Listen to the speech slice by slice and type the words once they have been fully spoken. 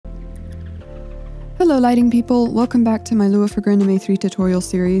Hello lighting people, welcome back to my Lua for GrandMA3 tutorial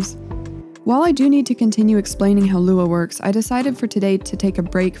series. While I do need to continue explaining how Lua works, I decided for today to take a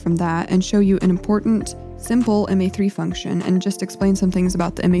break from that and show you an important, simple MA3 function and just explain some things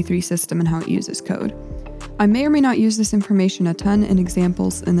about the MA3 system and how it uses code. I may or may not use this information a ton in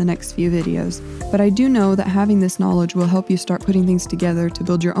examples in the next few videos, but I do know that having this knowledge will help you start putting things together to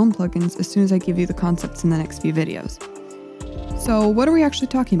build your own plugins as soon as I give you the concepts in the next few videos. So what are we actually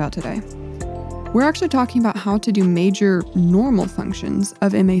talking about today? We're actually talking about how to do major normal functions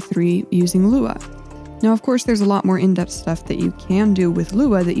of MA3 using Lua. Now, of course, there's a lot more in-depth stuff that you can do with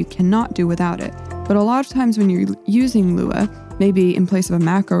Lua that you cannot do without it. But a lot of times when you're using Lua, maybe in place of a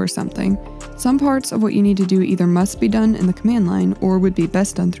macro or something, some parts of what you need to do either must be done in the command line or would be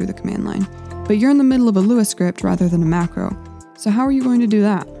best done through the command line. But you're in the middle of a Lua script rather than a macro. So how are you going to do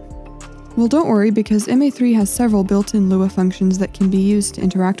that? Well, don't worry, because MA3 has several built-in Lua functions that can be used to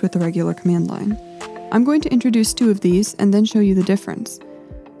interact with the regular command line. I'm going to introduce two of these and then show you the difference.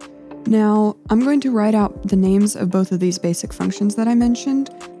 Now, I'm going to write out the names of both of these basic functions that I mentioned.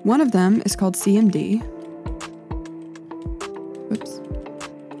 One of them is called Cmd. Whoops.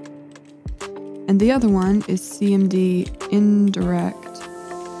 And the other one is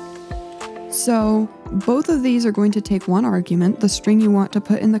CmdIndirect. So, both of these are going to take one argument, the string you want to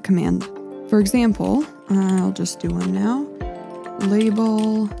put in the command. For example, I'll just do one now.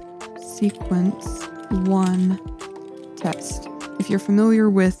 Label sequence 1 test. If you're familiar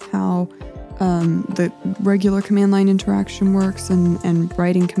with how the regular command line interaction works and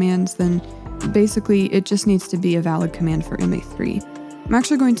writing commands, then basically it just needs to be a valid command for MA3. I'm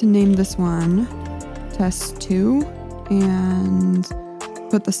actually going to name this one test2 and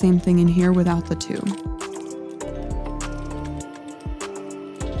put the same thing in here without the 2.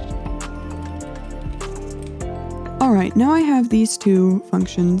 Alright, now I have these two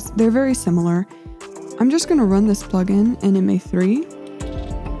functions. They're very similar. I'm just going to run this plugin in MA3.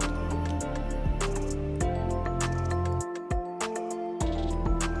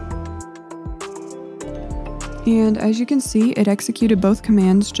 And as you can see, it executed both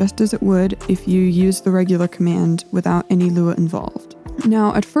commands just as it would if you used the regular command without any Lua involved.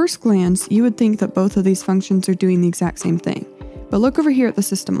 Now, at first glance, you would think that both of these functions are doing the exact same thing. But look over here at the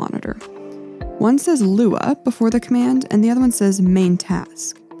system monitor. One says Lua before the command, and the other one says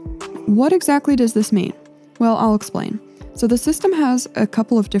MainTask. What exactly does this mean? Well, I'll explain. So the system has a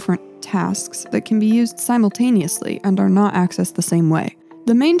couple of different tasks that can be used simultaneously and are not accessed the same way.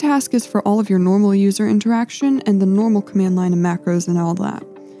 The main task is for all of your normal user interaction and the normal command line and macros and all that.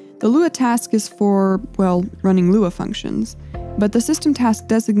 The Lua task is for, well, running Lua functions. But the system task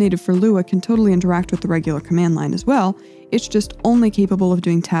designated for Lua can totally interact with the regular command line as well. It's just only capable of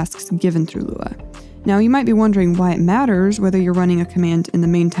doing tasks given through Lua. Now, you might be wondering why it matters whether you're running a command in the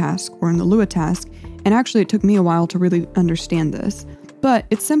main task or in the Lua task, and actually it took me a while to really understand this. But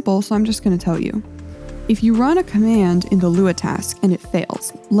it's simple, so I'm just going to tell you. If you run a command in the Lua task and it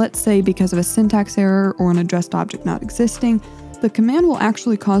fails, let's say because of a syntax error or an addressed object not existing, the command will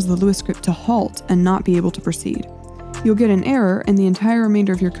actually cause the Lua script to halt and not be able to proceed. You'll get an error and the entire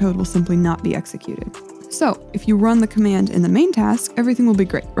remainder of your code will simply not be executed. So, if you run the command in the main task, everything will be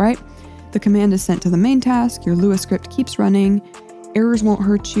great, right? The command is sent to the main task, your Lua script keeps running, errors won't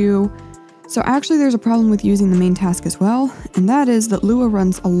hurt you. So actually there's a problem with using the main task as well, and that is that Lua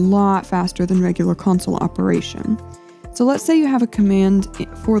runs a lot faster than regular console operation. So let's say you have a command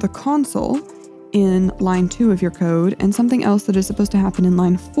for the console in line 2 of your code, and something else that is supposed to happen in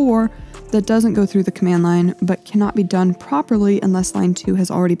line 4 that doesn't go through the command line, but cannot be done properly unless line 2 has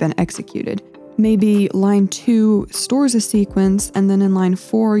already been executed. Maybe line 2 stores a sequence, and then in line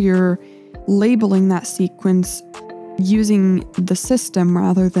 4 you're labeling that sequence using the system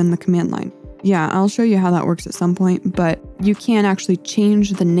rather than the command line. Yeah, I'll show you how that works at some point, but you can't actually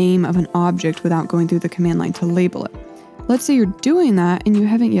change the name of an object without going through the command line to label it. Let's say you're doing that and you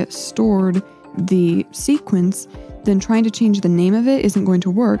haven't yet stored the sequence, then trying to change the name of it isn't going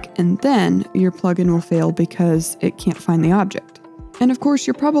to work, and then your plugin will fail because it can't find the object. And of course,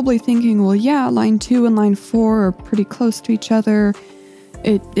 you're probably thinking, well, yeah, line 2 and line 4 are pretty close to each other.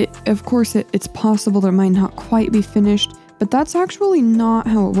 Of course, it's possible that it might not quite be finished, but that's actually not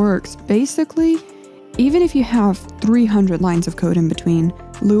how it works. Basically, even if you have 300 lines of code in between,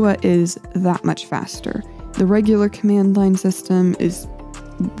 Lua is that much faster. The regular command line system is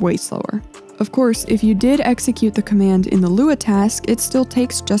way slower. Of course, if you did execute the command in the Lua task, it still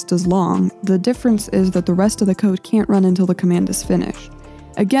takes just as long. The difference is that the rest of the code can't run until the command is finished.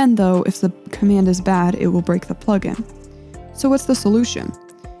 Again, though, if the command is bad, it will break the plugin. So what's the solution?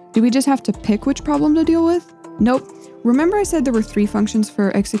 Do we just have to pick which problem to deal with? Nope. Remember I said there were 3 functions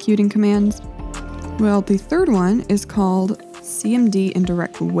for executing commands? Well, the third one is called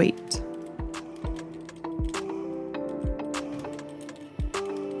CmdIndirectWait.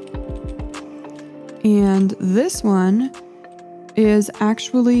 And this one is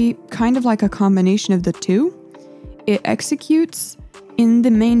actually kind of like a combination of the two. It executes in the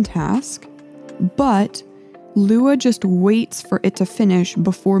main task, but Lua just waits for it to finish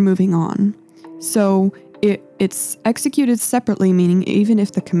before moving on. So it's executed separately, meaning even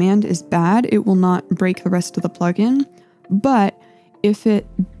if the command is bad, it will not break the rest of the plugin. But if it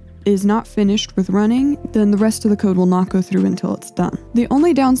is not finished with running, then the rest of the code will not go through until it's done. The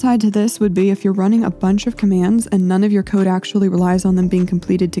only downside to this would be if you're running a bunch of commands and none of your code actually relies on them being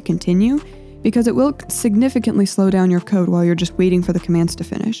completed to continue, because it will significantly slow down your code while you're just waiting for the commands to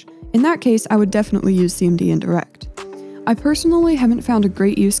finish. In that case, I would definitely use CmdIndirect. I personally haven't found a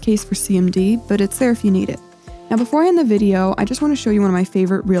great use case for CMD, but it's there if you need it. Now before I end the video, I just want to show you one of my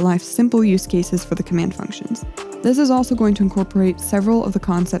favorite real-life simple use cases for the command functions. This is also going to incorporate several of the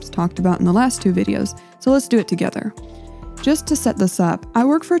concepts talked about in the last two videos, so let's do it together. Just to set this up, I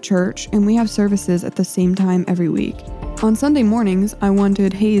work for a church and we have services at the same time every week. On Sunday mornings, I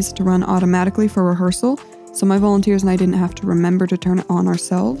wanted Haze to run automatically for rehearsal, so my volunteers and I didn't have to remember to turn it on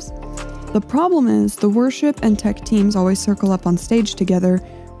ourselves. The problem is the worship and tech teams always circle up on stage together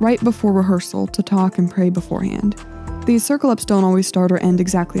right before rehearsal to talk and pray beforehand. These circle-ups don't always start or end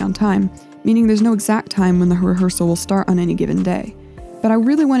exactly on time, meaning there's no exact time when the rehearsal will start on any given day. But I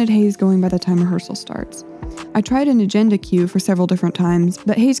really wanted Haze going by the time rehearsal starts. I tried an agenda queue for several different times,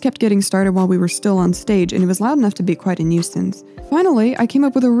 but Haze kept getting started while we were still on stage, and it was loud enough to be quite a nuisance. Finally, I came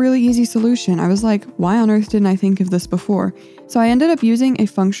up with a really easy solution. I was like, why on earth didn't I think of this before? So I ended up using a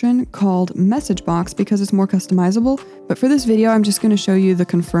function called MessageBox because it's more customizable, but for this video I'm just going to show you the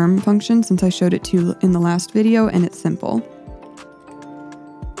confirm function since I showed it to you in the last video, and it's simple.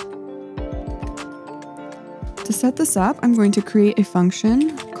 To set this up, I'm going to create a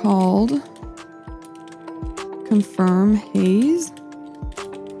function called ConfirmHaze.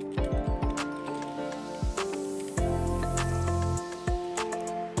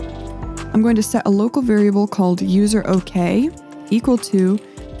 I'm going to set a local variable called userOK equal to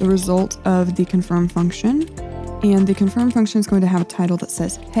the result of the confirm function. And the confirm function is going to have a title that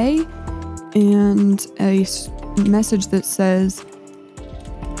says hey and a message that says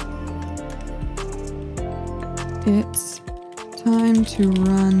it's time to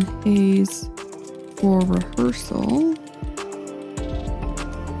run Haze for rehearsal.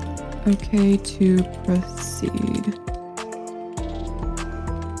 Okay to proceed.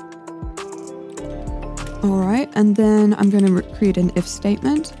 Alright, and then I'm going to create an if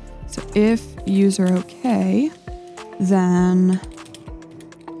statement. So if userOK, then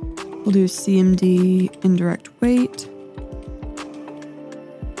we'll do CmdIndirectWait,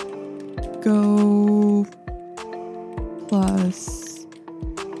 go plus,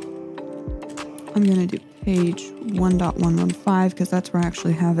 I'm going to do page 1.115 because that's where I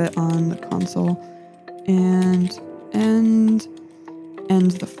actually have it on the console, and end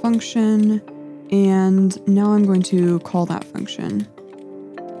the function. And now I'm going to call that function.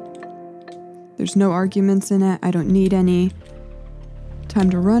 There's no arguments in it. I don't need any. Time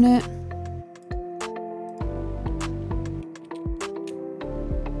to run it.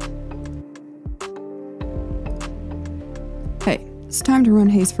 Hey, it's time to run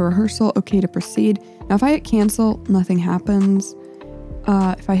Haze for rehearsal. Okay to proceed. Now if I hit cancel, nothing happens.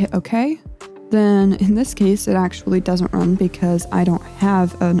 If I hit OK, then in this case, it actually doesn't run because I don't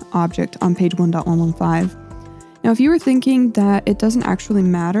have an object on page 1.115. Now, if you were thinking that it doesn't actually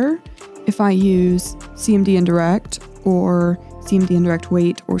matter if I use CmdIndirect or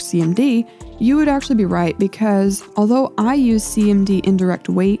CmdIndirectWait or CMD, you would actually be right because although I use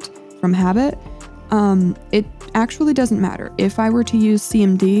CmdIndirectWait from habit, it actually doesn't matter. If I were to use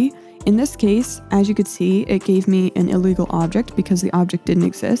CMD, in this case, as you could see, it gave me an illegal object because the object didn't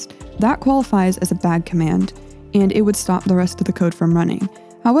exist. That qualifies as a bad command, and it would stop the rest of the code from running.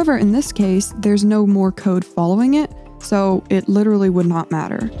 However, in this case, there's no more code following it, so it literally would not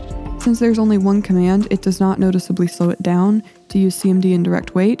matter. Since there's only one command, it does not noticeably slow it down to use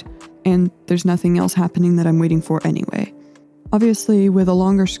CmdIndirectWait, and there's nothing else happening that I'm waiting for anyway. Obviously, with a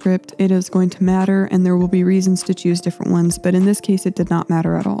longer script, it is going to matter, and there will be reasons to choose different ones, but in this case, it did not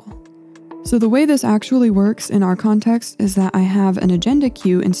matter at all. So the way this actually works in our context is that I have an agenda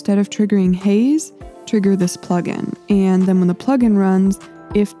queue. Instead of triggering Haze, trigger this plugin. And then when the plugin runs,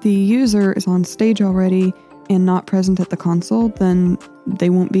 if the user is on stage already and not present at the console, then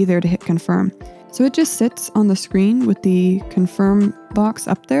they won't be there to hit confirm. So it just sits on the screen with the confirm box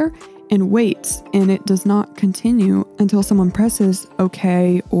up there and waits, and it does not continue until someone presses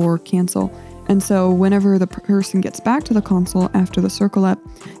OK or cancel. And so whenever the person gets back to the console after the circle up,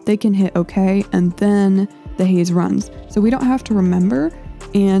 they can hit OK, and then the haze runs. So we don't have to remember,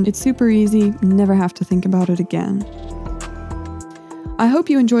 and it's super easy, never have to think about it again. I hope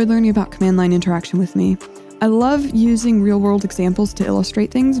you enjoyed learning about command line interaction with me. I love using real-world examples to illustrate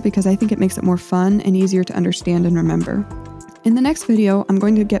things because I think it makes it more fun and easier to understand and remember. In the next video, I'm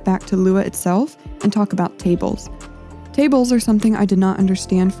going to get back to Lua itself and talk about tables. Tables are something I did not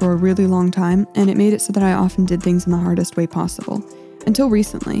understand for a really long time, and it made it so that I often did things in the hardest way possible, until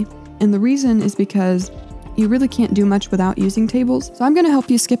recently. And the reason is because you really can't do much without using tables, so I'm going to help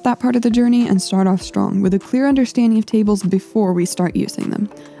you skip that part of the journey and start off strong with a clear understanding of tables before we start using them.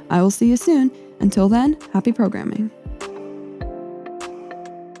 I will see you soon. Until then, happy programming.